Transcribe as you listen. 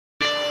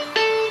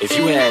If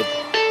you had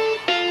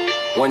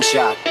one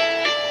shot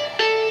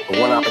or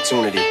one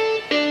opportunity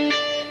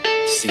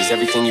to seize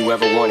everything you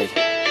ever wanted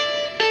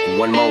in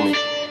one moment,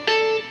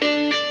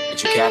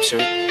 would you capture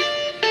it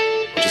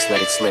or just let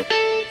it slip?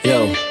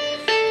 Yo.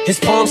 His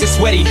palms are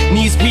sweaty,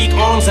 knees weak,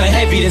 arms are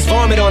heavy. There's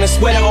vomit on his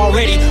sweater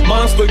already.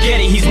 Mom's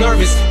spaghetti, he's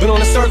nervous, but on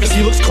the surface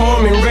he looks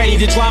calm and ready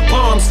to drop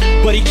bombs.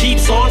 But he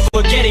keeps on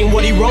forgetting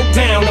what he wrote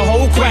down. The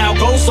whole crowd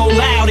goes so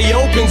loud, he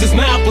opens his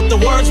mouth, but the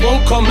words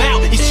won't come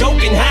out. He's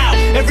choking how?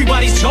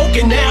 Everybody's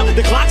choking now.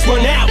 The clock's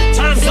run out,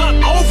 time's up,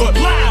 over,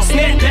 loud.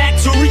 Snap back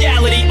to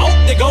reality. Oh,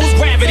 there goes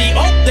gravity.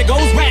 Oh, there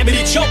goes rabbit.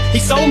 He choke.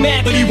 He's so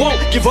mad, but he won't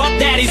give up.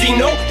 Daddies, he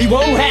know he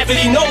won't have it.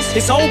 He knows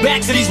his whole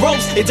back to these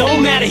ropes. It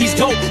don't matter, he's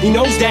dope. He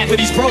knows that, but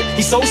he's broke.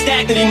 He's so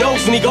stagnant, he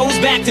knows when he goes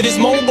back to this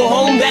mobile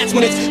home, that's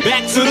when it's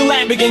back to the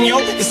lab again, yo.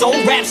 This old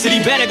rhapsody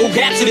better go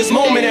capture this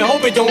moment and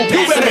hope it don't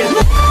pass him.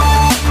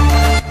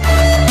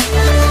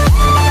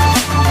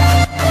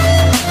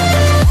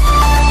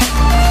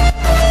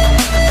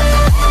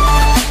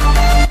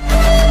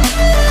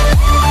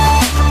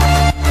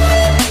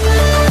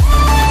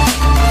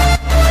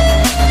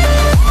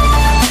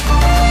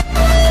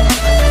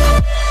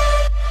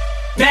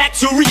 Back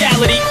to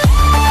reality.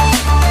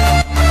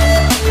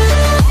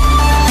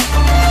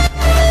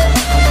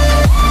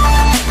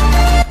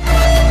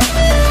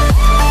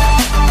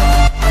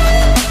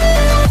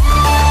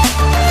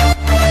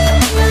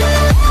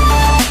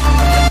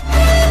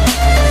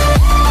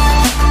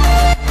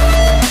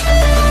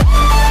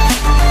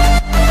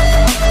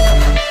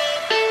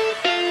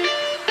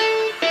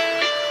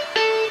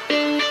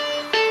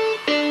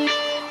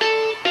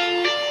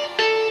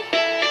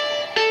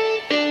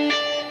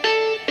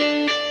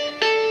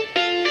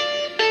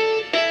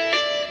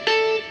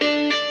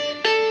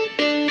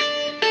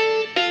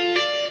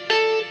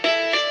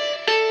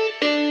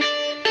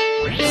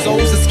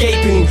 Souls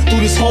escaping through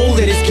this hole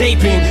that is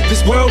gaping.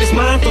 This world is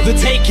mine for the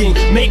taking.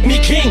 Make me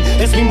king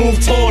as we move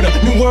toward a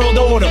new world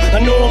order.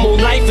 A normal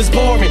life is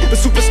boring, but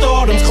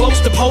superstardom's close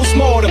to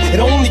postmortem.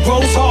 It only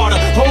grows harder,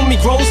 homie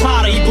grows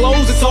hotter. He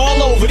blows, it's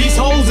all over, these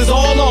hoes is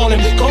all on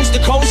him. Coast to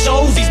coast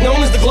shows, he's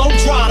known as the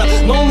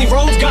Globetrotter. Lonely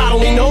roads, God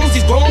only knows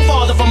he's grown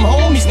farther from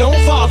home. He's no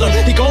father,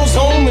 he goes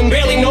home and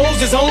barely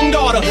knows his own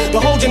daughter.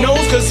 But hold your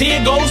nose, cause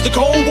here goes the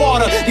cold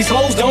water. These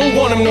hoes don't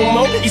want him no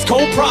more, he's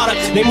cold product.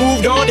 They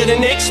moved on to the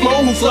next mo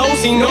who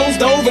flows, he knows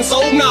dove and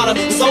sold nada.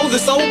 So the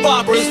soap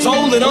opera is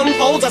told, it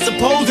unfolds. I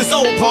suppose it's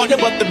old partner,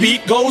 but the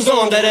beat goes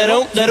on.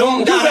 Da-da-dum,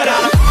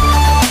 da-da-da.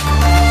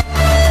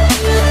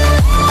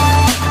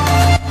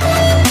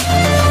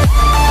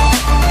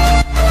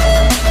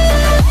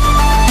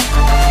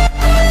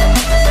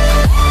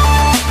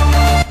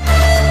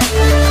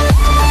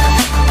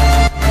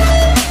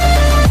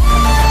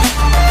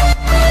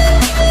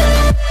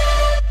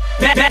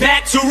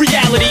 Back to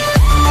reality.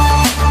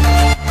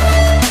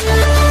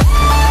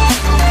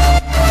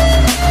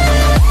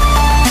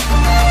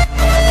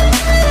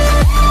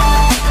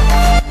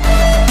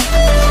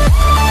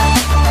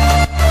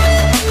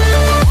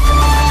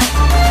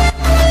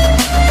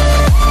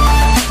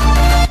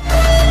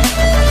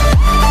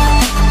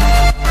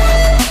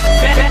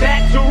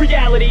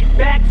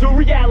 Back to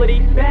reality,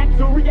 back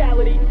to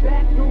reality,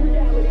 back to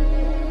reality.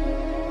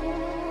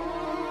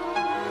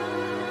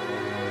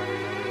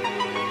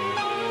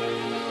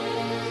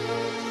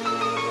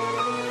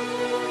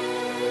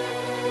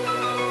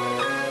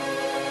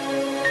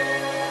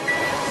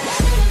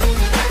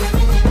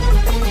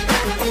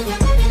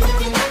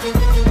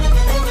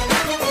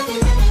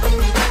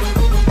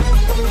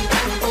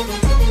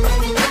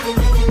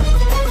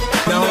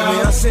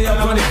 Say I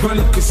run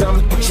it cause I'm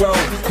in control.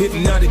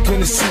 Hypnotic,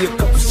 gonna see a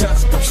couple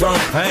shots of Patron.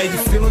 Hey, you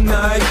feeling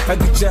nice? I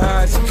get your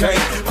eyes okay.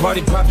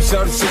 Party poppin',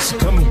 shawty said she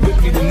coming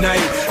with me tonight.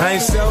 I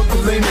ain't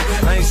self-believing,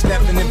 I ain't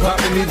snapping and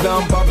popping either.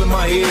 I'm bobbing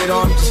my head or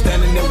I'm just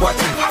standing there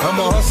watching. I'm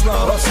a hustler,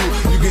 I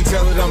hustle. You can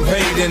tell that I'm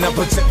paid and I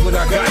protect what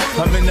I got.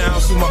 I'm in the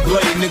house with my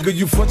blade, nigga.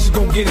 You front, you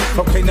gon' get it.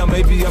 Okay, now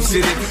maybe I'm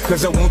sitting,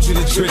 cause I want you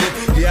to treat it.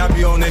 Yeah, I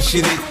be on that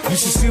shit. You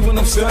should see when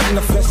I'm starting.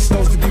 The flesh is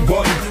supposed to be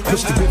walking.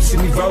 Push the whips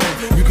in me rolling.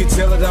 You can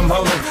tell that I'm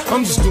holding.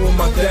 I'm just doing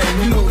my thing,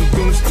 you know we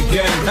doing this the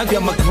game. I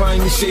got my crime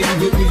and shady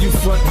with me, you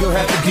front, you'll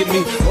have to get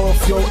me off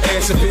your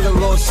ass. A bit of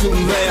lawsuit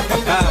and laugh.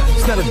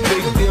 It's not a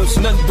big deal, it's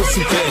nothing but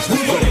some cash.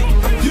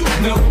 You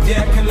know you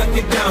acting like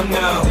you're down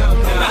now.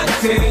 I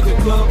tear the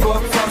club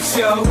up from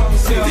show.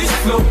 This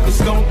flow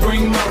is gon'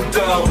 bring more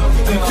dough.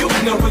 You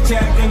know you're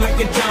acting like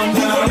you're down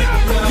now.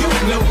 You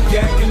know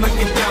you're acting like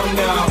you're down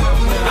now.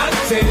 I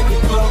tear the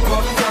club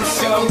up from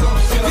show.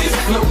 This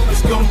flow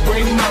is gon'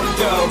 bring more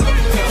dough.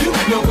 You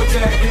know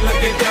you're acting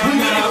like you're down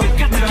now.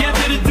 Got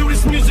together to do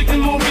this music, the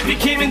more we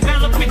became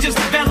enveloped, we just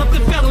developed the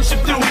fellowship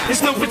through it.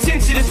 There's no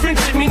pretension, it's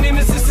friendship, me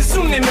nemesis, it's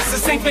soon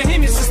nemesis. Ain't for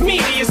him, it's just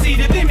me, you see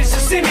the them, it's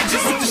just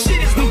images. But the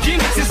shit is no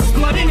gimmicks, this is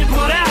blood in and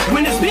blood out.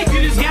 When it's big,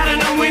 you just gotta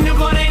know when the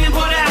blood ain't and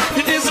blood out.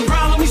 If there's a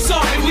problem, we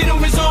solve it, we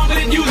don't resolve it,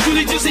 it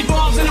usually just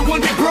evolves into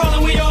one big brawl.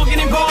 And we all get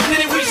involved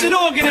in it, we should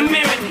all get involved.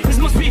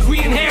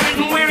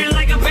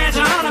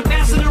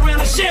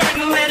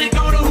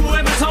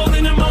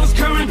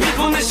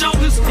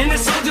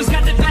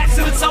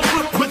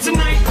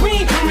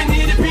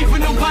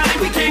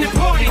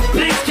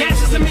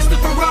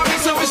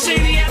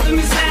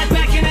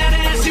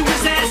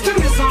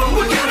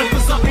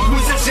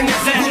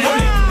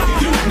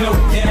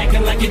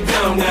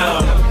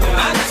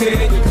 tear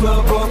the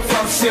club up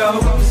for show.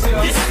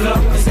 This flow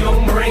is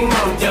gon' bring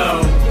more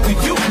dough. Do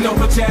you know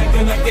what you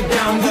acting like you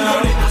down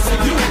now? So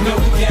you know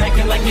you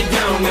acting like you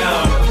don't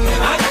know.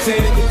 I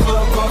tear the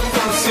club up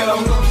for show.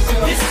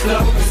 This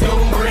flow is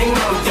gon' bring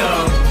more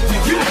dough.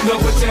 Do you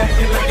know what you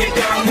acting like you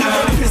down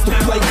now? Pistol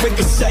play,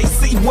 ricochet,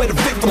 see where the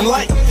victim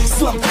light.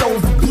 Slumped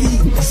over,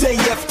 bleeding,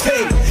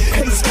 JFK.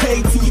 Haze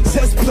K to your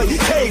chest plate.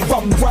 Cave,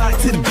 I'm ride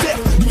to the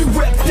death. You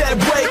rep that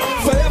way.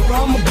 Forever,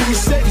 I'ma be a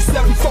shady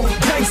 7-4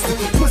 gangster.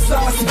 Plus,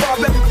 I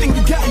survive everything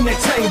you got in that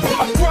chamber.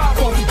 I thrive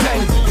on the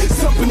danger.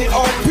 Something in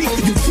RP.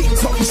 You keep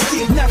talking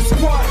shit, now the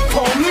squad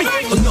call me.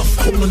 Enough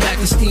pulling back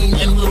the steam,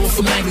 and little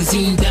for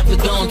magazine. Dapper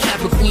Dawn,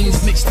 Kappa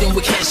Queens, mixed in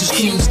with Cassius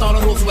King.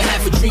 Started off with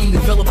half a dream,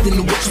 developed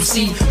into what you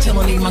see.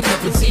 Telling ain't my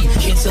cup of tea,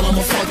 can't tell I'm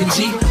a fucking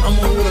G. I'm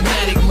on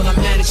automatic, when I'm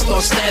at it,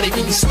 start static.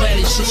 You get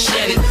splattered, shit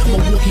shattered. I'm a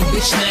walking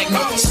bitch snack,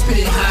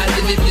 spit it high,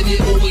 live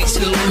it, always to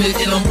the limit.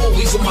 And I'm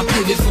always on my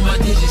pivot for my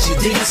digits, you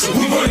dig it? So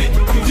We run it.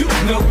 You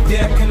know you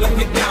acting like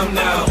you down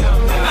now.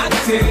 I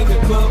tear the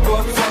club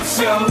up for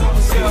show.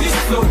 This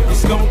flow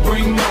is gon'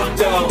 bring more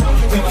dough.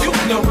 Do you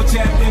know what you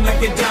acting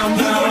like you down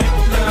now?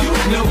 You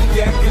know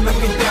you acting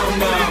like you down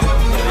now.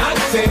 I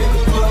tear the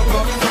club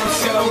up for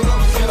show.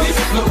 This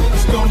flow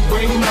is gon'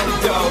 bring more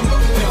dough.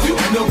 Do you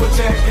know what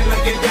you acting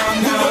like you down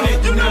now?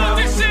 You know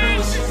what this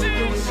is?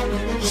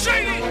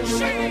 Shady,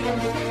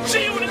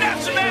 see you in the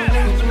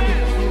aftermath.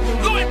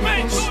 Lloyd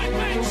Banks,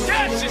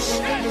 Cassius,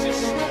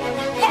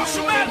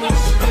 Marshall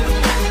Mathers,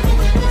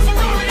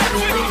 Ferrari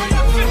F50.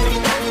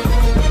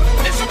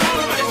 It's a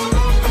moment.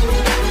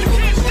 You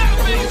can't stop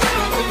me.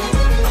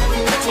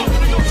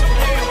 Talking to your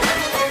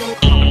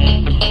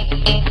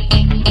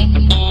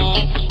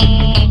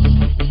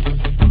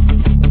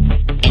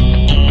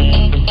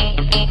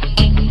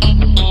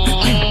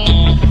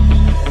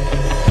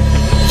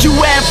You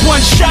have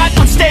one shot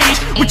on stage,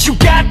 what you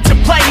got to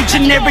play?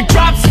 Generic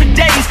drops for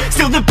days,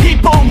 still the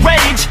people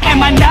rage.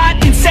 Am I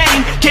not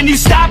insane? Can you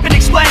stop and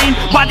explain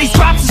why these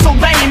drops are so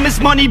lame? Is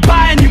money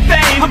buying you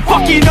fame? I'm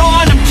fucking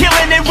on, I'm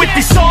killing it with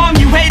this song.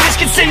 You haters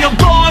can sing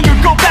along or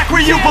go back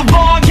where you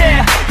belong.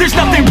 Yeah, there's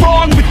nothing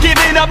wrong with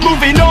giving up,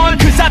 moving on.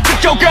 Cause I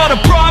took your girl to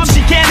prom,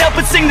 she can't help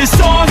but sing this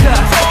song.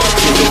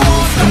 Till the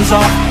roof comes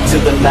off,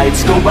 till the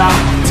lights go out,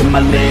 till my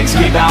legs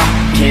give out,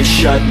 can't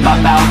shut my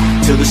mouth,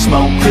 till the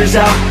smoke clears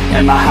out,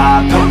 and my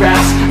high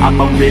parass.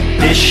 I'ma rip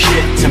this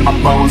shit till my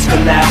bones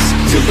collapse.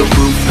 Till the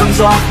roof comes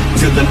off,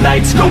 till the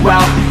lights go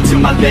out, till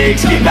my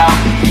legs give out,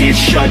 can't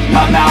shut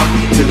my mouth,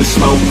 till the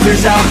smoke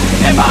clears out,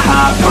 and my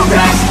high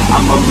parass.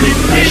 I'ma rip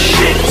this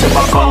shit till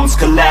my bones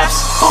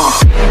collapse.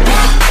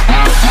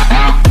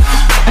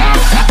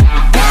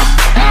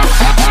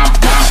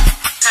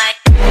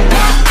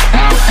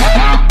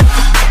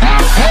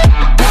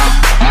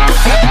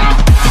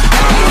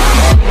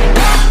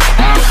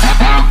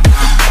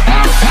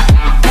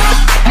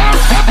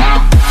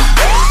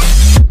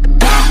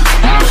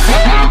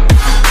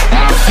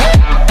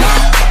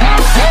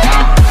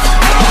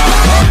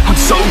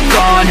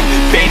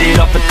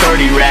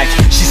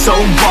 She's so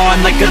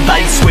on like a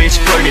light switch,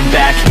 flirting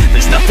back.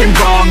 There's nothing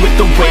wrong with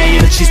the way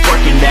that she's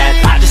working that.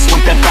 I just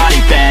want that body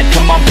bad,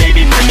 come on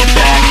baby, bring it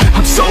back.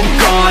 I'm so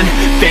gone,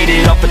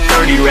 faded off a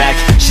 30 rack.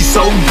 She's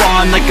so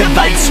on like a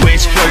light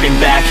switch, flirting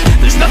back.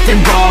 There's nothing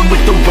wrong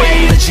with the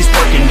way that she's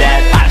working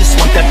that. I just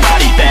want that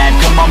body bad,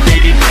 come on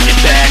baby, bring it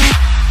back.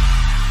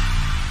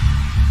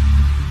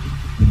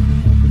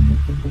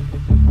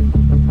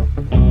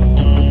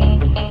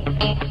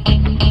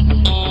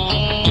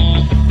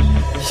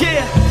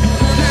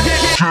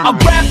 I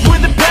rap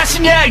with a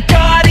passion, yeah, I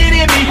got it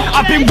in me.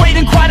 I've been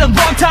waiting quite a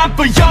long time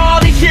for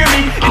y'all to hear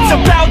me. It's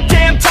about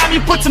damn time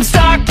you put some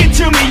stock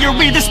into me. You're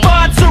either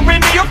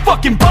sponsoring me or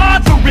fucking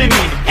bothering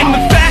me. And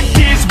the fact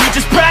is, we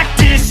just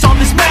practice all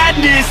this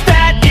madness.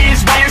 That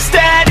is why your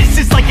status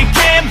is like a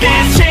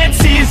canvas.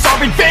 Chances our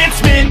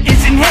advancement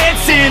is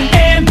enhancing,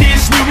 and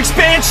this new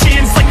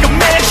expansion's like a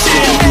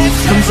mansion.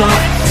 Comes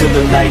off till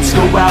the lights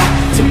go out,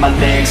 till my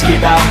legs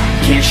give out,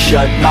 can't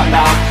shut my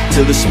mouth,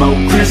 till the smoke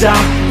clears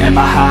out, and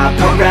my high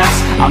parass.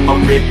 I'ma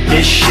rip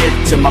this shit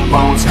till my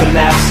bones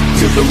collapse.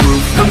 Till the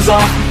roof comes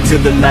off, till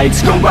the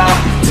lights go out,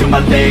 till my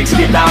legs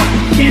give out,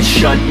 can't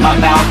shut my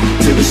mouth,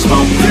 till the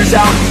smoke clears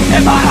out,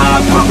 and my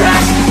high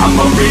parass.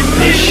 I'ma rip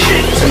this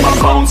shit till my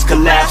bones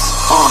collapse.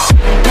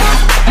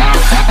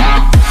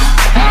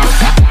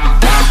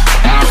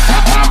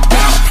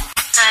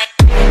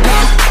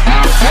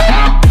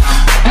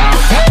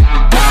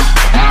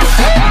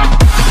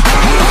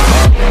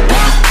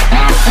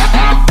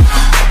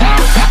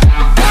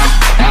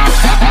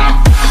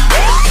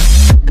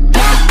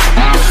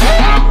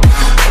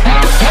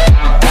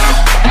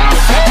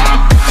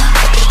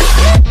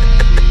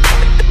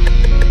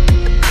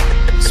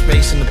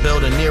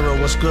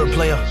 Good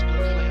player.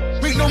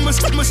 Make no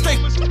mistake.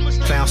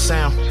 Clown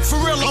sound. For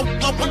real,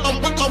 I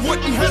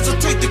wouldn't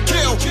hesitate to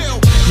kill.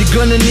 You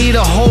Gonna need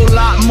a whole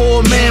lot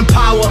more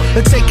manpower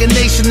to take a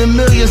nation of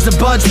millions to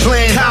budge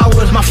playing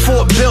coward. My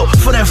fort built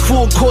for that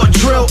full court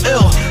drill,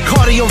 ill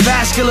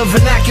cardiovascular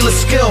vernacular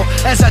skill.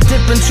 As I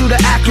dip into the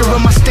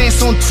Acura, my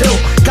stance on tilt.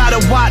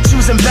 Gotta watch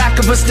who's in back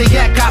of us, the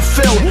yak got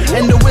filled.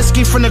 And the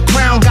whiskey from the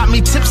Crown got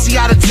me tipsy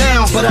out of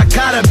town. But I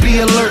gotta be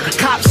alert,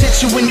 cops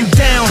hit you when you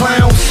down.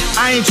 Clowns,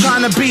 I ain't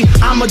tryna be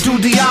Amadou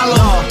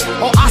Diallo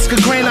or Oscar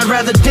Grant, I'd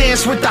rather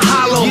dance with the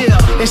hollow.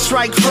 And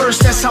strike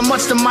first, that's how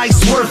much the mic's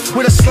worth.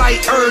 With a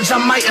slight urge, I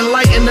might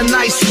enlighten the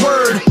nice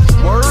word.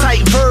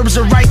 Tight verbs,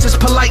 a righteous,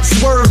 polite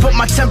swerve. But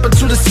my temper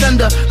to the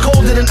sender,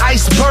 colder than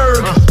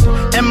iceberg.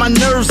 And my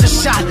nerves are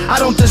shot, I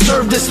don't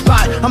deserve this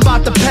spot. I'm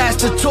about to pass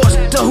the torch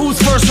to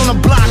who's first on the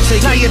block.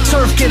 Now your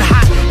turf get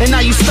hot, and now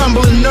you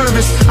stumbling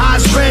nervous.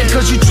 Eyes red,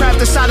 cause you trapped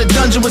inside a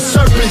dungeon with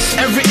serpents.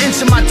 Every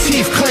inch of my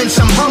teeth clench,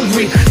 I'm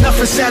hungry.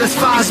 Nothing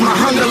satisfies my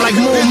hunger like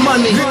more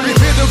money.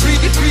 It'll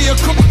be a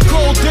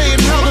cold day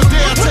and another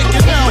day I take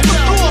it out.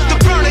 Off the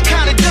burning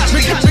kind of dust.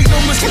 Make no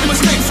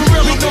mistake for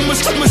real, no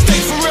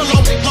mistake for real.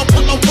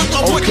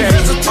 I wouldn't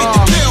hesitate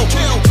to kill.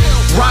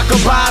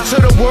 Rockabye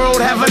to the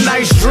world, have a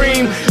nice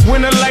dream.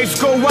 When the lights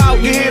go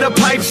out, you hear the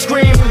pipe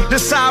scream. The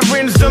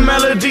sirens, the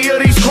melody of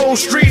these cold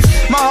streets.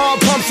 My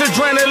heart pumps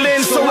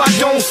adrenaline so I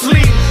don't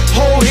sleep.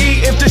 Whole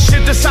heat if the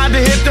shit decide to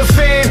hit the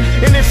fan.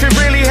 And if it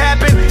really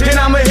happened, then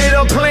I'ma hit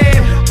a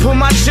plan. Put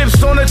my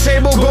chips on the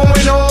table,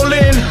 going all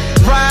in.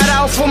 Ride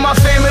out for my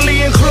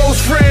family and close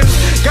friends.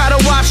 Gotta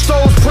watch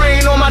those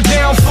praying on my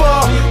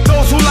downfall.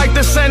 Those who like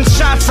to send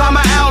shots,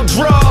 I'ma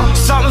outdraw.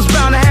 Something's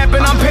bound to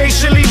happen, I'm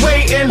patiently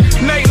waiting.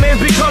 Nightmares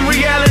become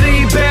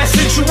reality, bad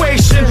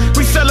situation.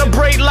 We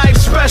celebrate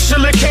life's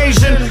special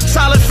occasion.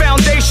 Solid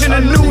foundation,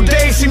 a new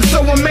day seems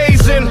so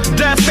amazing.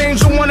 Death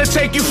angel wanna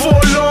take you for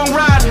a long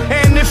ride.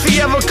 And if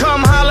he ever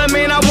come holler,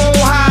 man, I won't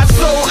hide.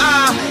 So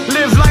I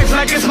live life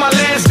like it's my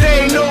last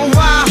day, know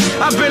why?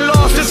 I've been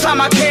lost this time,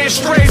 I can't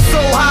stray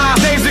so high.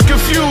 Days are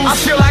confused, I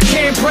feel I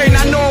can't pray.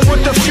 Not knowing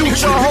what the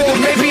future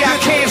holds, maybe I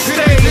can't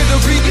stay.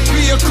 It'll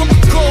be a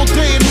cold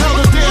day and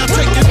another day I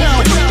take it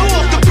out.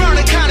 Off the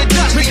burning kind of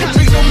dust. Make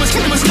no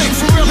mistake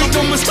for real,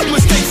 no mistake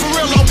for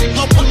real.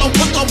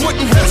 I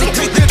wouldn't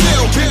hesitate to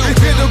kill.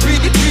 It'll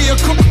be a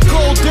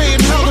cold day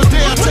and another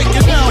day I take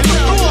it out.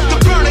 Off the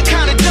burning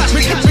kind of dust.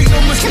 Make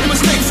no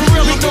mistake for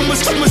real, no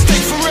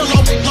mistake for real.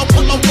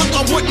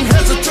 I wouldn't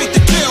hesitate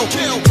to kill.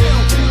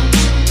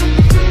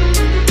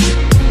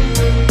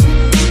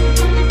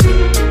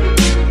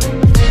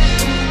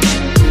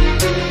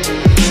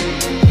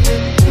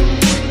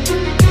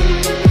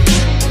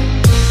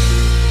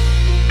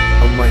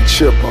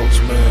 Chipos,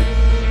 man.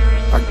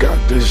 I got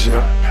this,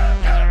 yeah.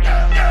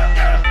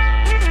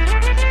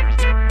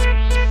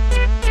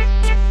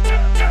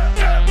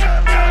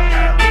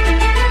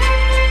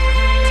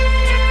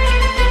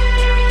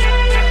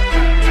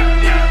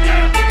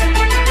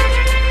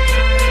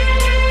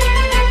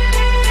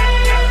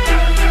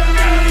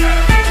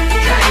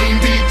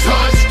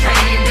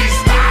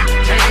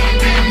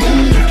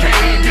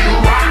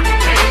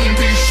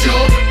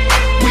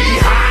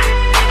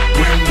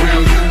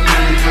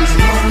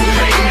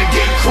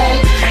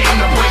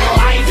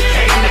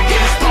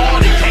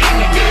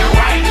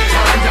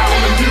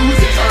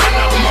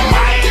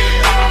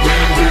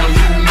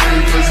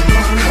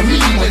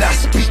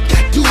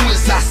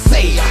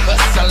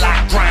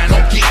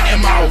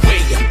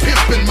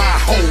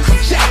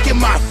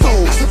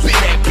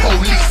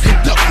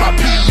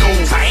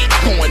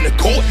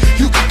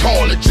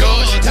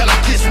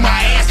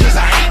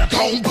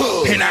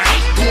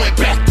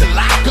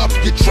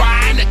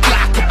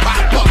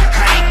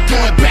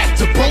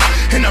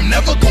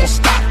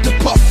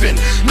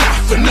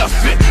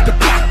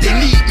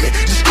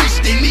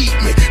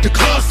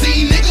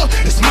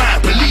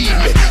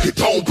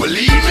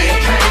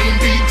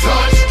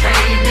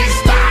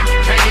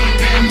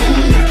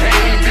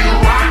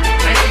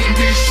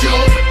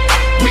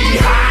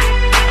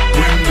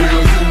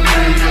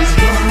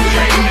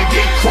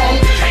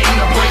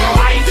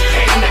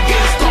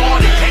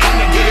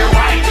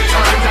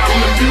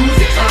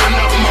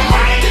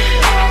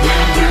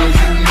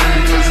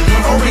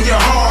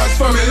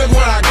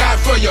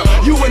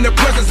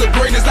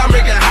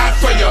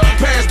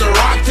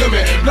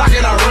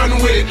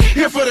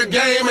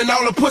 And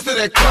all the pussy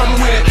that come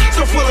with it.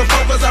 So full of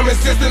focus, I'm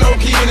insisting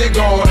on keeping it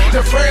going.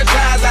 The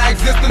franchise, I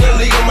exist in a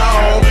league of my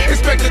own.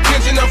 Expect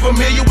attention, I'm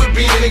familiar with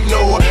being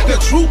ignored.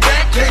 The true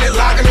backdated,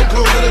 locking and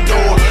closing the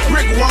door.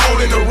 Brick wall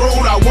in the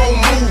road, I won't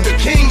move. The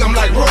king, I'm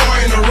like Roy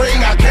in the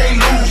ring, I can't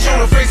lose. Show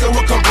the face of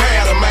what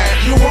compare to mine.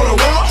 You wanna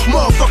walk?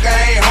 Motherfucker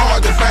ain't hard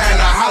to find.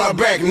 I holler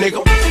back,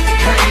 nigga.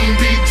 Can't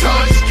be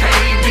touched,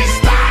 can't be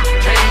stopped,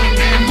 can't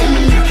be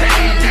moved,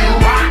 can't be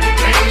rocked,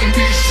 can't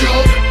be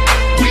shook.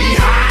 We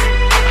hot.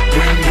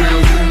 When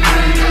will you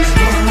niggas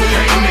learn?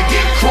 Came to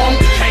get crunk,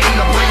 came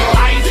to bring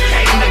life,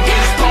 came to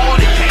get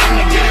started, came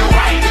to get it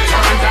right.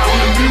 Turn down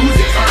the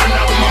music, turn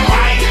up my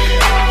mic.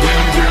 When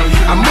will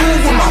you I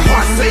move when my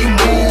heart say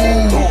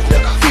move.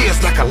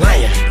 Feels like a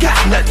lion, got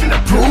nothing to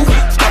prove.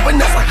 Stubborn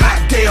as a hot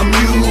damn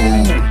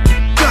mule.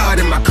 God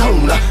in my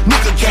corner,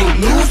 nigga can't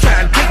lose.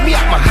 Try to take me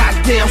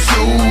damn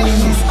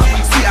shoes.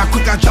 See how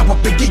quick I drop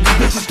up and give you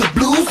bitches the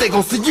blues. They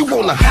gon' see you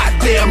on the hot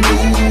damn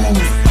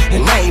news.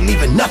 And I ain't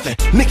leaving nothing.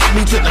 Linking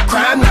me to the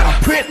crime, not a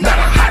print, not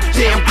a hot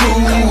damn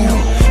clue.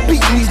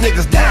 Beating these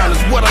niggas down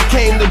is what I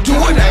came to do,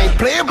 and I ain't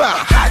playing by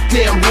a hot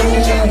damn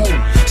rule.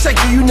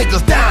 Shaking you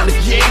niggas down if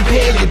you ain't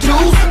paying your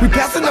dues. We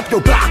passing up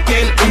your block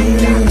and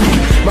ooh,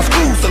 my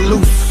screws are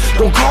loose.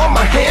 Don't call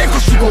my hand,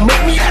 cause you gon'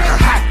 make me act a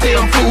hot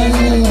damn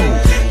fool.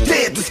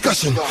 Dead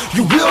discussion,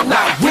 you will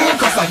not win,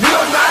 cause I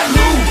will not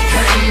lose.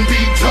 Can't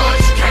be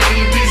touched,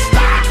 can't be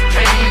stopped,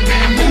 can't be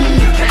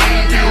moved,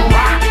 can't be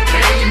rocked,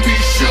 can't be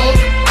shook.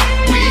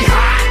 We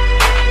hot.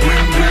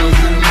 When will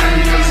you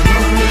niggas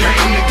move?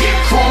 Came to get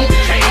crunk,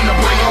 came to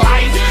bring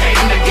life,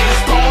 came to get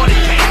started,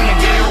 came to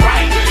get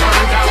right.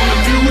 Turn down the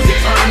music,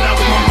 turn up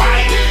my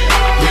mic.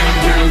 When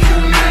will you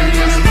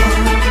niggas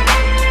move?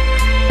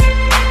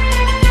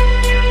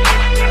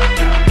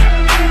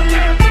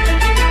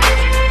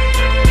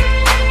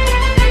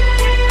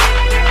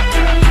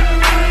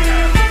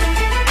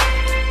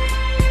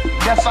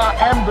 Yes, I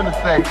am gonna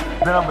say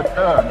that I'm a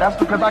thug. That's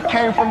because I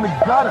came from the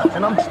gutter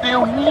and I'm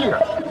still here.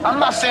 I'm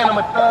not saying I'm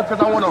a thug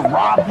because I want to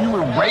rob you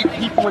and rape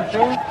people and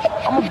things.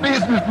 I'm a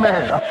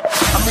businessman.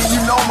 I mean, you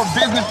know I'm a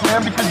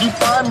businessman because you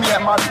find me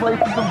at my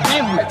places of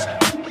business.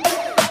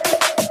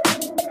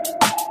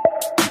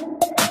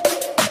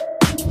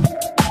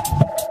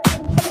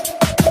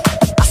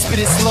 I spit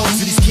it slow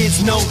so these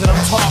kids know that I'm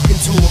talking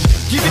to them.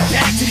 Give it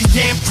back to these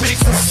damn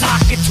critics and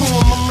sock it to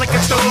them. I'm like a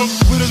thug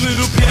with a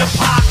little bit of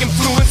pop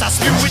influence. I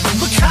spew it,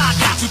 look how I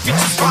got you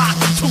bitches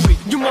rocking to it.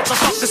 You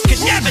motherfuckers could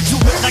never do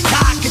it like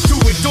I can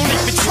do it. Don't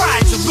even try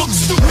to look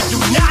stupid,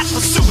 do not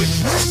pursue it.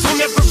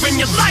 Don't ever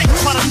in your life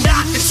try to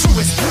knock the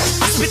truest.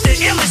 I spit the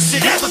illest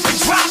shit ever been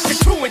dropped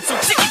into it. So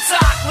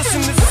ticky-tock,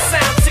 listen to the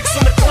sound, ticks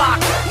on the clock.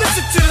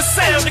 Listen to the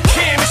sound of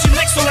Kim as she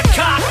licks on the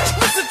cock.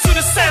 Listen to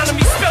the sound of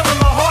me spelling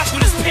my heart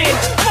with his pen.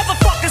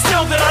 Motherfuckers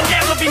know that I'll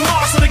never be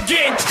marshaled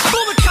again.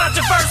 Full of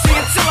controversy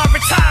until I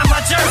retire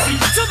my jersey.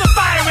 Till the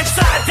fire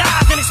inside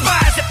dies and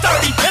expires at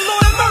 30. And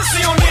Lord have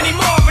mercy on any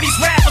more of these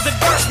rappers that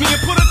verse me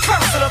and put a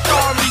curse on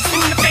authorities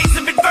in the face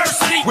of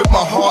adversity. With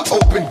my heart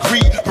open,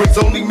 greed brings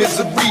only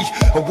misery,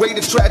 away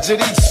to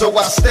tragedy. So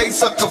I stay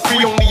sucker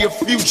free, only a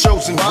few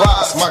chosen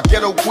rise. My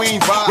ghetto queen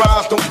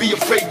rise, don't be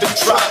afraid to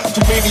try.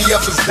 Too many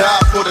others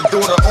die for the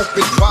door to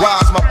open.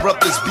 Rise, my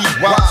brothers, be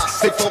wise.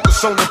 Stay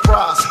focused on the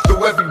prize.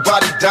 Though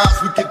everybody dies,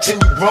 we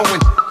continue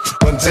growing.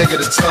 One day at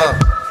a time,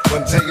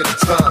 one day at a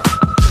time.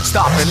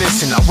 Stop and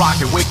listen, I rock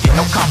it wicked,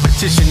 no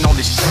competition on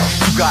this shit.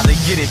 You gotta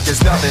get it, there's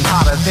nothing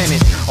hotter than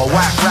it. Or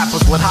whack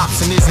rappers with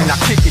hops and isn't, I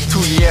kick it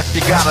to you if you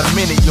got a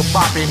minute. You'll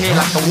bop your head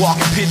like a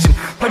walking pigeon.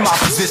 Play my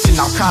position,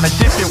 I'm kinda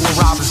different when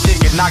I was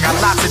digging. I got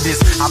lots of this,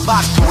 I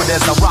rock to it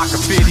as I rock a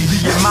fitty.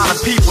 The amount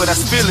of people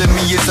that's feeling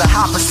me is a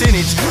high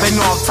percentage. They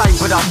know I'm tight,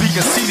 but I'll be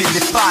conceited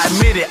if I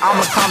admit it.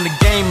 I'ma calm the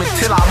game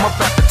until I'm up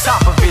at the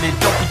top of it. And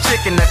don't be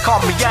chicken that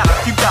call me out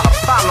if you got a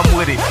problem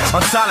with it.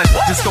 I'm silent,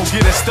 just gon'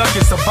 get it stuck,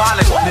 it's a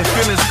violence. Their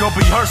feelings gon'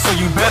 be hurt, so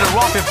you better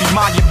off if you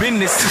mind your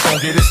business.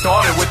 Don't get it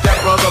started with that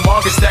brother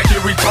Marcus that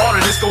get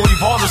retarded. It's gon'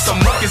 evolve to some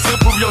ruckus, he'll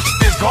prove your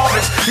shit is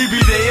garbage. He be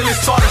the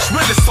illest, hardest,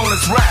 realest on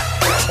his rap.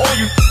 All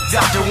you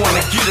out there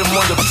wanna get him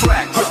on the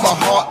track. With my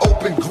heart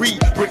open, greed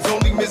brings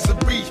only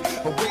misery,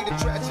 away to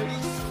tragedy.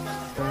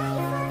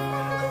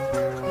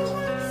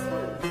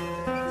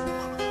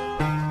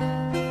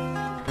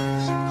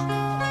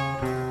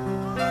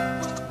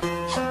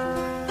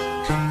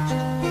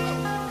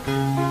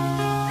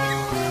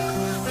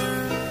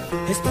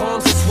 His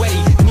palms are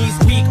sweaty, knees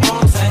weak,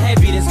 arms are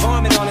heavy. There's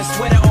vomit on his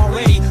sweater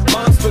already.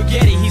 Mom's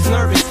spaghetti, he's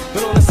nervous,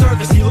 but on the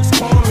surface he looks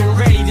calm and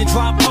ready to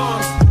drop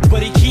bombs.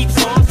 But he keeps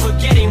on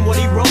forgetting what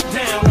he wrote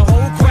down. The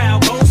whole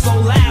crowd goes so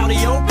loud,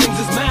 he opens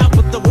his mouth,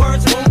 but the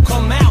words won't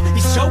come out.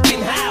 He's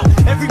choking how?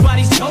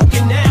 Everybody's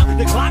choking now.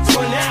 The clock's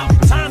run out,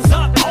 time's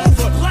up,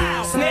 over,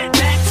 loud. Snap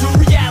back to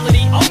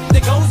reality. Oh,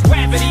 there goes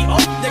gravity. Oh,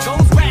 there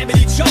goes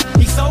gravity. Choke.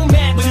 He's so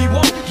mad, but he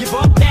won't give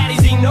up. Daddies,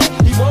 he know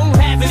he won't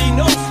have it. He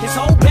knows his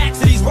whole back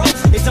to these ropes.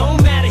 It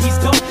don't matter, he's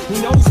dope. He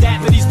knows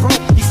that, but he's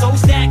broke. He's so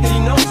stagnant, he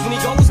knows when he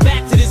goes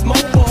back to this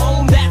mobile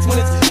home. That's when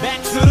it's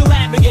back to the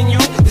lab again, yo.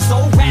 This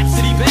old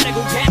rhapsody better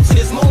go capture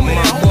this moment.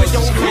 My boys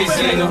is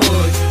crazy in the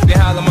hood. They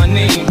holler my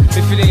name.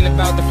 If it ain't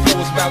about the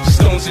flow, it's about the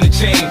stones in the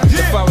chain.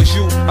 If I was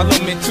you, I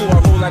love me too. I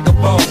roll like a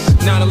boss.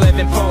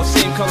 911 Pulse,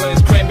 same color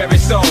as cranberry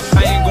sauce.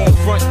 I ain't gon'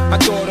 front. I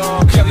thought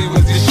R. Kelly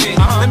was this shit.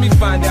 Let me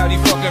find out he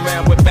fucking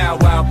around with Bow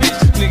Wow, bitch.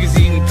 Niggas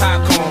eating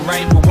popcorn,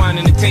 right? But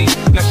winding the tape.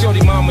 Now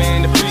shorty mama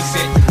in the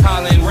preset,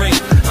 hollering rape.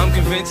 I'm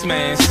convinced,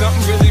 man,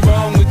 something really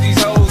wrong with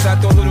these hoes. I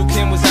thought little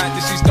Kim was hot,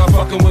 till she start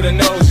fucking with her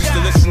nose. Used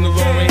to listen to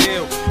Lauryn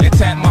Hill and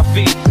tap my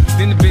feet.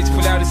 Then the bitch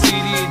put out a CD,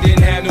 it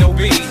didn't have no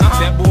beat.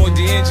 That boy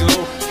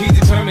D'Angelo, he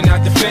determined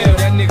not to fail.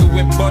 That nigga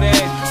went butt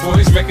ass for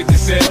his record to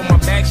sell. My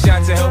back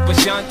shot to help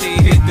Ashanti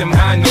hit them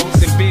high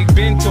notes. And Big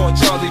Ben taught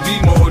Charlie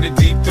B more the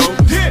deep throat.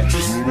 Yeah.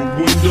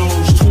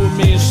 Windows to a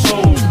man's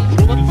soul.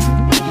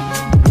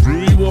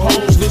 Breathe with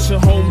hoes, listen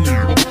homie.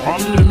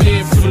 I'm the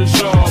man for the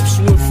job,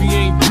 so if he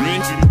ain't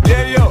rich,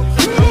 Yeah, yo.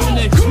 I'm in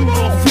that crew,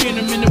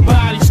 Phantom in the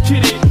body's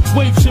kitty.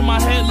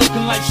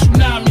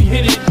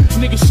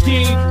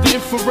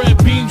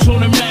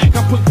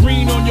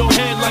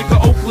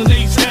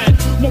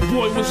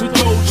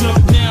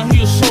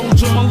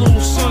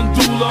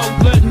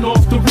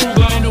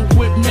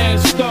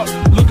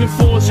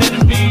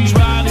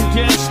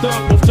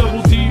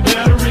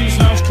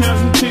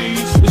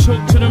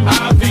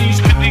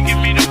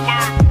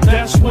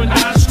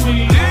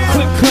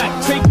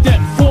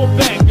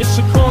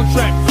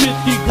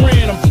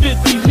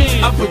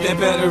 I put that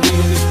battery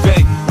in his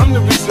back. I'm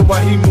the reason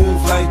why he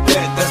move like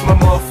that. That's my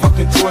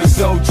motherfucking toy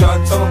soldier. I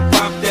told him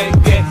pop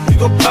that gat, you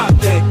gon' pop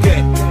that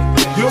gat.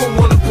 You don't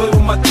wanna play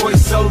with my toy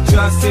soldier.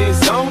 I say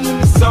it's on in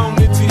the zone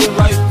until your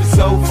life is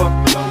over.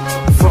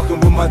 Fucking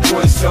with my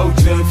toy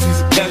soldier. If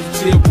she's a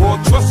casualty of war,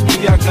 trust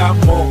me, I got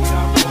more.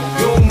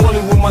 You don't want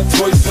it with my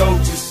toy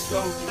soldiers.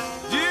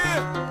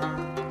 Yeah,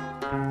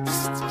 this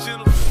is the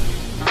gentleman.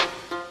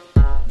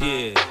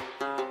 Yeah,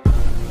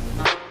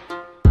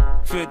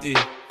 50.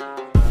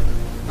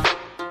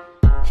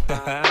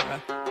 I'm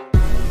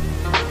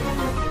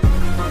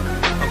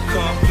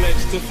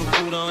complex,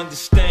 difficult to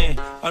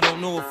understand. I don't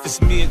know if it's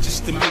me or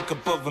just the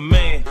makeup of a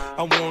man.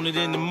 I want it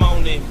in the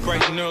morning,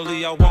 bright and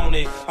early, I want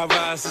it. I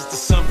rise as the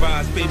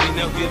sunrise, baby,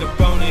 now get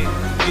up on it.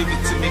 Give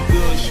it to me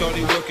good,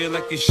 shorty, work it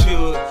like you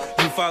should.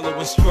 You follow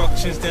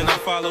instructions, then I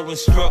follow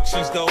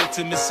instructions. The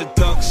ultimate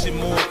seduction,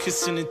 more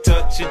kissing and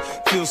touching.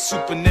 Feels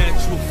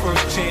supernatural,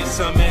 first chance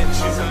I'm at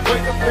you.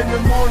 Wake up in the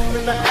morning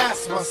and I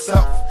ask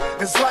myself,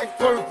 is life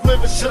worth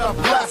living? Should I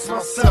blast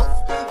myself?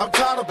 I'm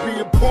tired of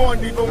being poor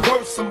and even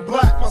worse, I'm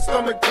black. My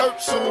stomach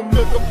hurts, so I'm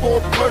looking for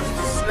a purse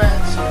to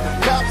snatch.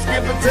 Cops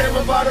give a damn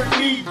about a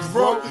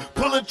Negro.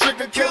 Pull a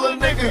trigger, kill a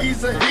nigga,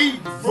 he's a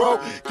hero.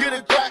 Get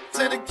it back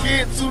to the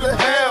kids who the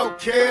hell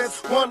cares.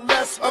 One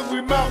less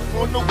hungry mouth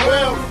on the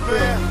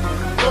welfare.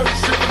 Dirty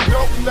shit,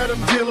 don't let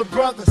them deal with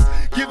brothers.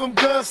 Give them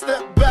guns,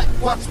 step back,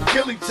 watch them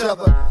kill each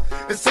other.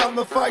 It's time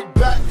to fight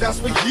back, that's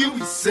what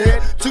Huey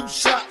said. 2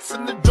 shots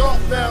in the dark,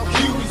 now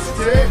Huey's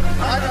dead.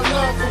 I got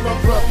love for my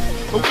brother,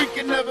 but we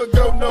can never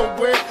go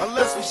nowhere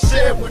unless we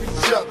share with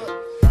each other.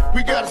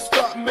 We gotta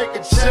start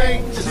making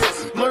changes.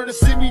 Learn to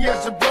see me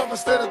as a brother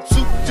instead of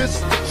 2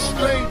 distant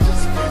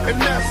strangers. And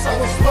that's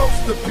how it's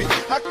supposed to be.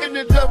 How can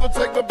the devil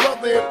take my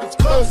brother if it's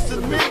close to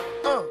me?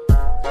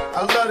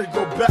 I let it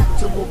go back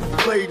to what we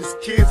played as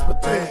kids,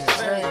 but things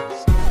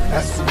changed.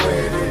 That's the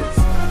way it is.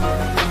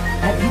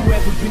 Have you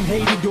ever been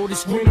hated or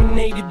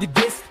discriminated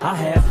against? I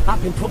have.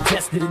 I've been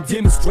protested and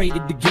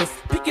demonstrated against.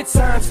 Picket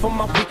signs for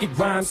my wicked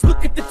rhymes.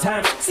 Look at the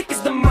time. Sick is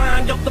the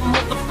mind of the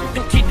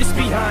motherfucking kid that's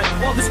behind.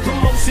 All this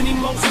commotion,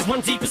 emotions run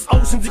deep as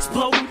oceans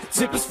exploding.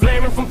 Zippers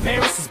flaring from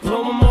Paris, just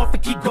blow them off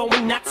and keep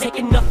going. Not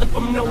taking nothing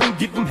from no one.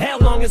 Give them hell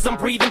long as I'm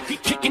breathing.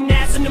 Kicking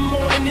ass in the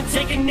morning and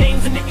taking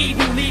names in the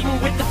evening. Leading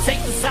with the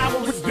taste of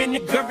sour with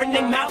vinegar in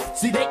their mouth.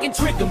 See, they can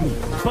trigger me,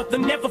 but they'll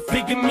never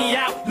figure me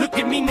out. Look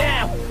at me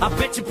now. I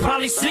bet you're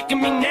probably sick of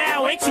me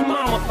now, ain't you,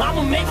 mama?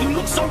 I'ma make you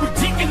look so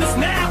ridiculous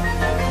now.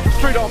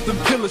 Straight off them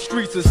killer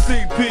streets of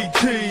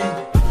CPT.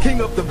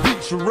 King up the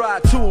beach, you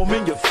ride to him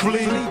in your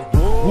fleet.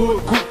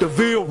 Wood Coupe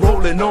DeVille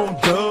rolling on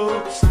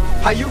dubs.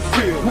 How you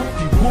feel?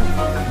 Whoop-de-whoop.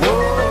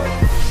 What?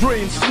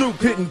 Dream Snoop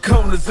hitting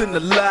corners in the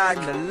lag.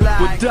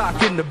 With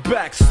Doc in the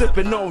back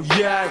sipping on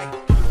yak.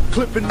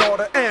 Clipping all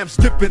the amps,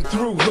 dipping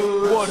through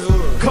hood. What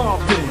hood?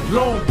 Compton,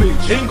 Long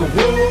Beach,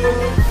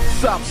 Inglewood.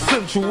 South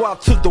Central out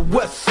to the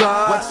west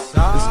side.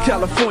 It's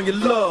California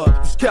love,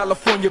 it's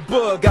California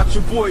bug. Got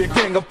your boy a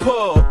gang of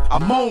pub.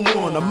 I'm on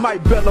one, I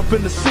might bell up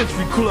in the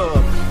Century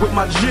Club. With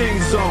my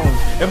jeans on,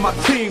 and my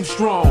team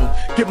strong.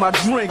 Get my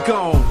drink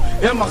on,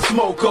 and my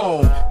smoke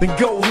on. Then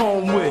go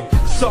home with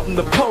something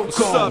to poke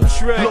on.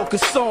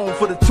 Locust song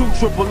for the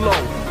 200.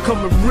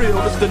 Coming real,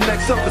 it's the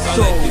next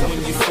episode. I like it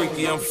when you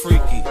freaky, I'm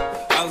freaky.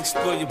 I'll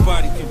explore your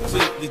body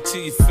completely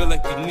till you feel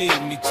like you need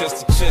me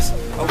chest to chest.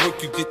 I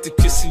work you, get the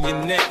kiss in your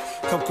neck.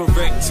 Come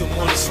correct till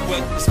morning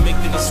sweat, it's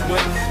making us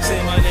sweat.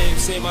 Say my name,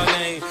 say my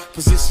name.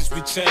 Positions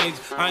we change.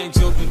 I ain't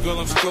joking, girl,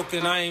 I'm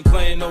stroking. I ain't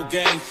playing no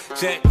game.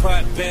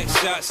 Jackpot, back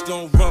shots,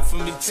 don't run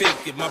from me,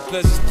 take it. My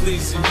pleasure's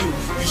pleasing you.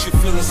 You should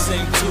feel the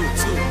same too.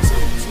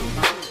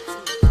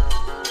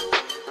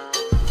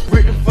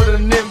 Written for the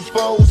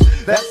nymphos,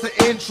 that's the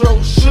intro.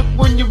 Shook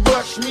when you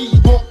rush me,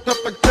 walked up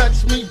and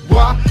touched me.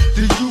 Why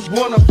do you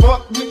wanna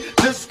fuck me?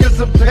 Just cause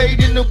I'm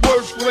paid in the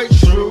worst way,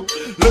 true.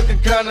 Looking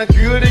kinda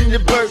good in your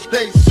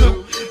birthday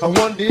suit. I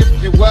wonder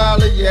if you're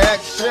wild or you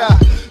act shy.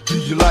 Do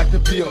you like to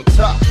be on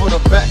top or the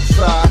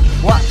backside?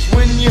 Watch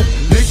when you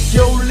lick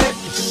your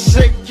lips,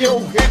 shake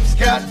your hips.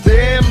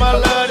 Goddamn, I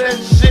love that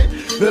shit.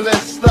 But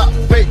let's stop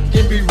fake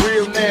and be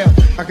real now.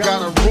 I got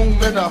a room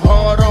and a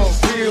heart on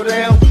feel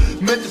down.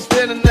 Men just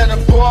standing at a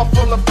bar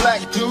full of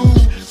black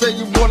dudes. Say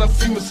you wanna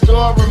see my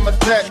scar and my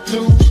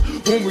tattoos.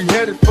 When we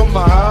headed for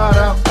my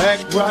hideout,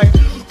 act right.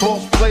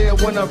 Boss player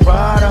when I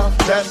ride out,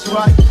 that's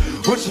right.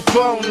 What's your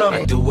phone number?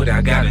 I do what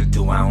I gotta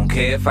do, I don't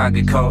care if I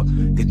get caught.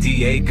 The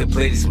DA could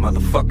play this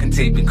motherfucking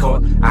tape in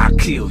court. I'll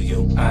kill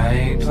you. I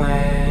ain't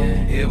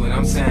playing, hear what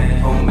I'm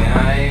saying? Homie,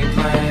 I ain't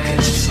playing.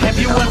 Have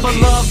you ever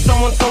loved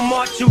someone so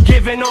much you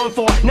giving on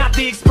for? Not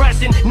the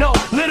expression, no,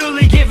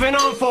 literally giving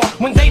on for.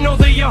 When they know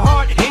they're your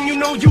heart and you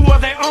know you are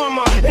their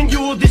armor. And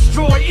you will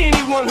destroy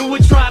anyone who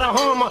would try to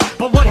harm her.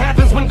 But what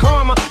happens when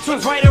karma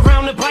turns right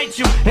around to bite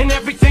you? And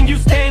everything you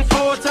stand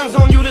for turns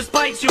on you to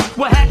spite you.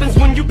 What happens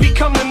when you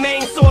become the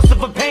main source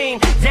of a pain?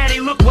 Daddy,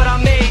 look what I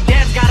made.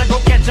 Dad's gotta go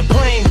catch a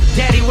plane.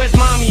 Daddy, where's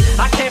mommy?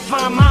 I can't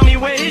find mommy,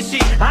 where is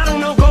she? I don't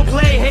know, go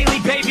play. Haley,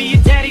 baby,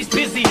 your daddy's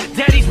busy.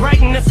 Daddy's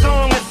writing a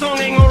song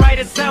ain't gonna write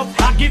itself.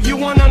 I'll give you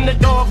one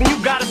underdog and you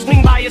got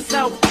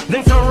yourself,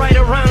 then turn right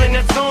around in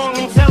that song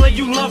and tell her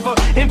you love her,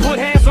 and put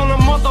hands on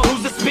her mother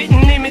who's the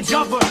spitting image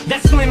of her.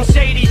 That's Slim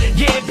Shady,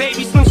 yeah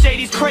baby, Slim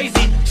Shady's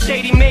crazy.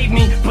 Shady made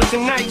me, but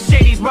tonight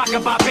Shady's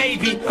rockin' my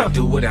baby.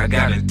 Do what I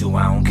gotta do,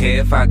 I don't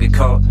care if I get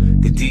caught.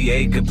 The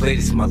DA could play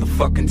this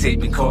motherfucking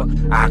tape in court,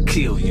 I'll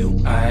kill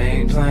you. I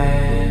ain't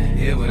playing,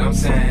 hear what I'm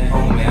saying,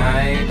 homie,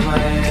 I ain't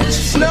playing.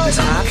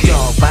 Top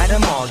dog, by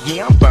them all,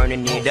 yeah, I'm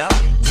burning it up.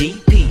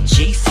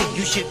 DPGC,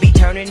 you should be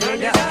turning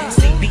it up.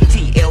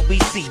 CBT,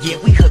 LBC, yeah,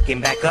 we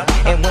hooking back up.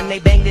 And when they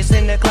bang this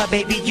in the club,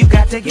 baby, you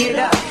got to get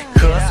up.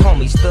 Cuz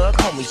homies, thug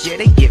homies, yeah,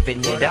 they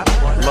giving it up.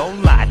 Low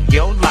life,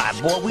 yo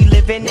life, boy, we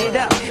living it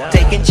up.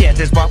 Taking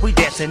chances while we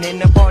dancing in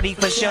the party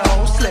for show.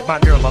 Slip my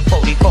girl a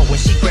 44 when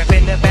she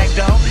grabbing the back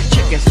door.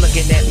 Chickens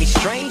looking at me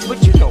strange,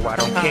 but you know I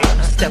don't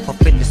care. Step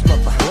up in this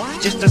mother,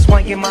 just a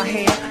swing in my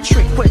hair.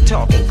 Trick, quit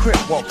talking, crip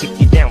walk if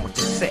you down with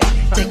the set.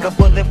 Take a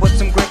bullet with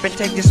some grip and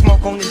take the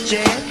smoke on this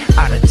jet.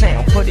 Out of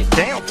town, put it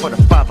down for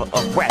the father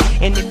of rap.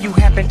 And if you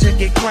happen to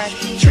get cracked,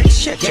 trick,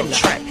 shut your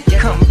trap.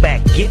 Come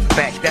back, get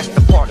back, that's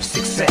the part of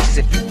success.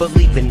 If you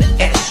believe in the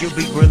S, you'll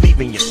be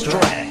relieving your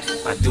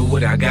stress. I do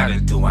what I gotta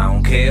do, I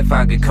don't care if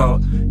I get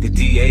caught. The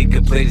DA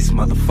could play this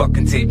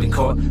motherfucking tape in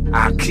court,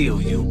 I'll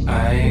kill you.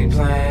 I ain't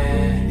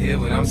playing, hear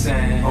what I'm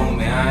saying,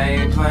 homie, I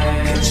ain't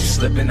playing. Catch you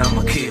slipping,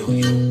 I'ma kill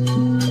you.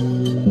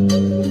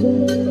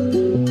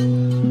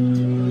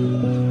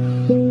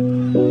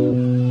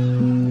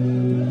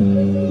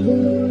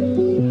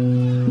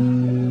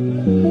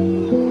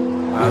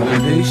 I've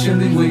been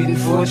patiently waiting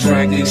for a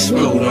track to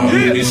explode on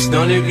you. Get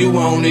stunned if you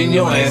want and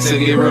your ass will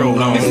get rolled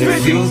on.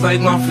 It feels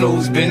like my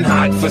flow's been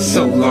hot for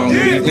so long.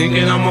 You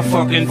thinking I'ma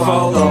fucking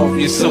fall off,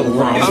 you're so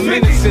wrong. I'm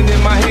innocent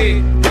in my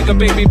head, like a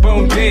baby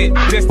bone dead.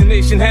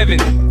 Destination heaven.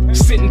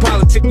 Sitting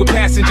politic with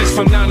passengers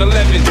from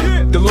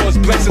 9/11. The Lord's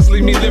blessings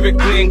leave me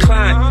lyrically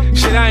inclined.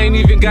 Shit, I ain't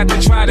even got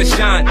to try to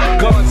shine.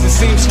 Guards and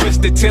seamstress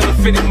that tailor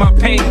fitted my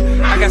pain.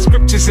 I got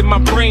scriptures in my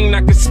brain,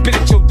 I can spit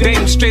at your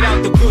dame straight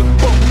out the good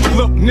book.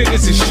 Look,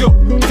 niggas is shook.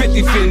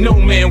 50 feet, no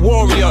man,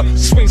 warrior.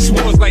 Swing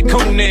swords like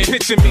Conan.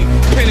 Picture me,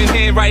 pen in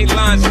hand, write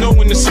lines,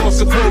 knowing the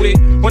source of quoted.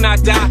 When I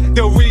die,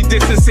 they'll read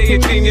this and say a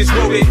genius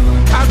wrote it.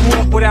 I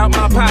grew up without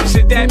my pop,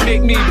 shit that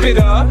make me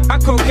bitter. I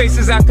call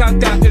cases, I count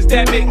doctors,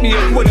 that make me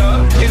a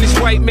quitter. In this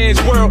white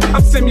man's world,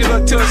 I'm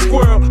similar to a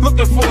squirrel,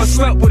 looking for a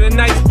slut with a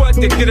nice butt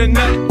to get a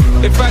nut.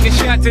 If I get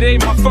shot today,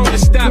 my phone will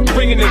stop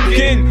ringing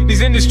again.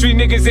 These industry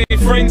niggas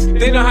ain't friends,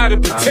 they know how to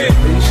pretend.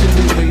 I'm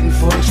patiently waiting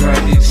for a track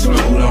to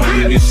explode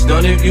on. You get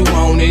stunned if you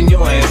want and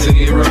your ass will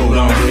get rolled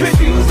on. It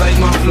feels like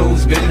my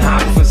flow's been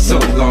hot for so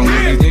long.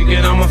 You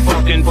thinking I'ma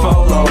fucking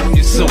fall off,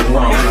 you're so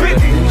wrong. I'm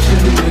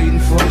patiently waiting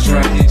for a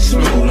track to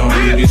explode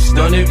on. You get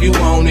stunned if you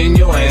want and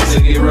your ass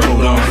will get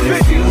rolled on.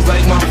 It feels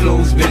like my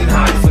flow's been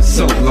hot for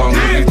so long.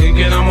 You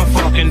thinking I'ma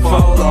fucking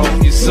fall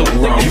off, you're so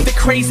wrong. They're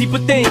crazy,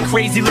 but they ain't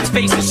crazy, let's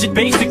face it. Shit,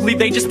 basically,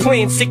 they just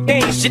playing sick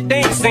games. Shit, they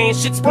ain't saying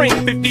shit, spring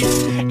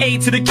 50. A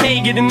to the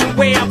K, get in the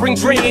way, I bring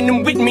Dre in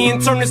them with me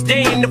and turn this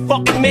day into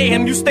fucking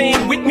mayhem. You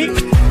staying with me?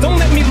 Don't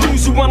let me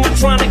lose you, I'm not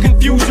trying to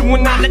confuse you.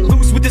 When I let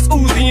loose with this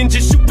Uzi and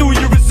just shoot through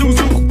your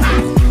Isuzu.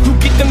 You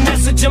get the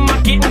message, am I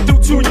getting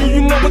through to you?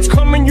 You know what's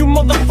coming, you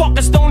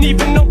motherfuckers don't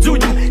even know, do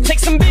you? Take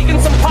some big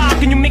and some pop,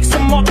 and you mix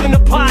them up in a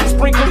pot.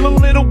 Sprinkle a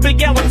little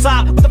Big L on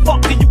top. What the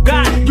fuck do you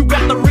got? You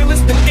got the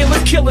realest and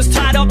illest killers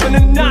tied up in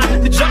a knot.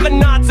 The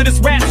juggernauts of this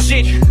rap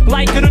shit,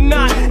 like it or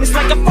not. It's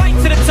like a fight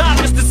to the top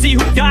just to see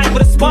who died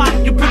with a spot.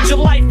 You put your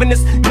life in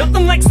this,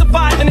 nothing like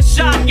surviving a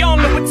shot. Y'all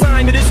know what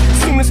time it is,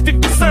 soon as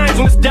 50 signs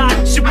on this dot.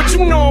 Shit, what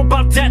you know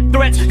about death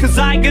threats? Cause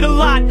I get a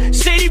lot.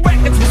 Shady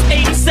Records was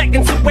 80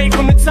 seconds away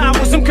from the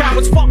tower. Some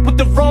cowards fucked with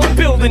the wrong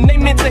building. They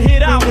meant to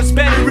hit ours.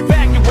 Better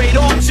evacuate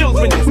all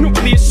children.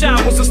 Nuclear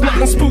showers, there's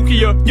nothing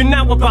spookier. You're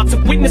now about to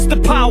witness the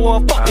power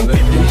of fucking I've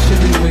been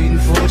patiently waiting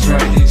for a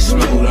track to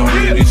explode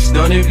on. You get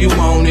stunned if you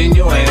want and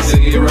your ass will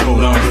get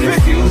rolled on. It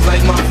feels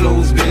like my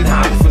flow's been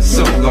hot for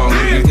so long.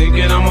 You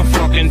thinking I'ma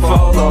fucking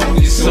fall off,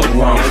 you're so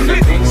wrong.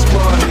 The big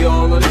squad,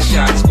 all of the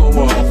shots go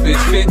off.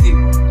 It's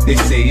 50, they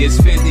say it's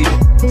 50.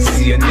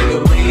 See a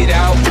nigga laid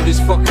out with his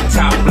fucking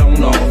top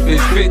blown off.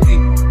 It's 50,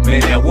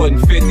 man, that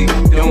wasn't 50.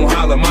 Don't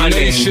holler my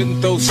name. You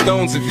shouldn't throw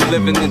stones if you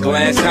live in a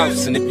glass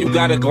house. And if you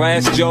got a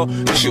glass jaw,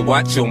 you should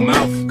watch your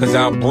mouth, cause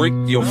I'll break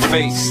your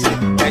face.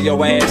 Have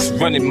your ass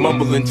running,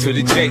 mumbling to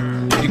the Jake.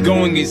 You're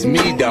going against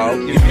me, dawg,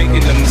 you're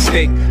making a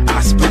mistake.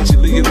 I split you,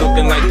 leave you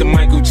looking like the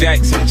Michael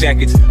Jackson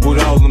jackets with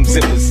all them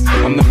zippers.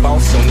 I'm the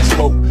boss on this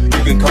boat,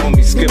 you can call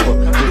me skipper.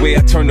 The way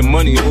I turn the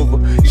money over,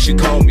 you should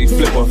call me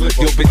flipper.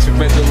 Yo, bitch, a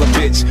regular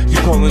bitch, you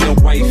calling her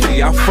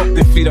wifey. I fuck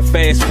and feed her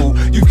fast food,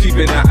 you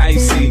keeping her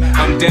icy.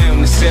 I'm down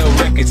to sell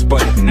records,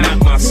 but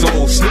not my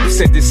soul. Snoop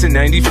said this in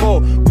 94,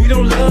 we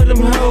don't love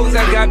them hoes.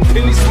 I got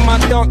pennies for my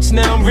thoughts,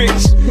 now I'm rich.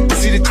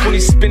 See the 20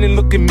 spinning,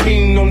 looking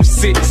mean on the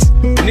 6.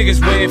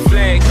 Niggas wearing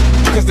flags,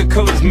 cause the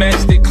colors match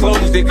their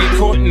clothes. They get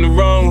caught in the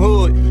wrong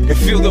hood and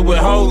filled up with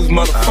hoes,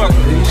 motherfucker.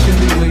 You should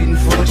be waiting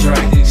for a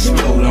track to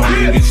explode on.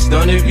 You get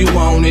stunned if you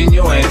want and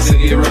your ass will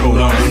get rolled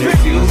on. It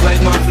feels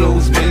like my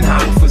flow's been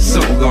hot for so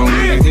long.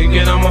 You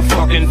thinking I'ma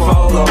fucking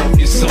fall off,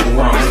 you're so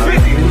wrong.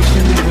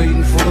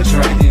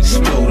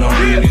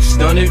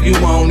 if you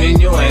want,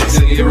 and your ass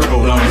will get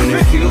rolled on.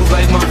 If you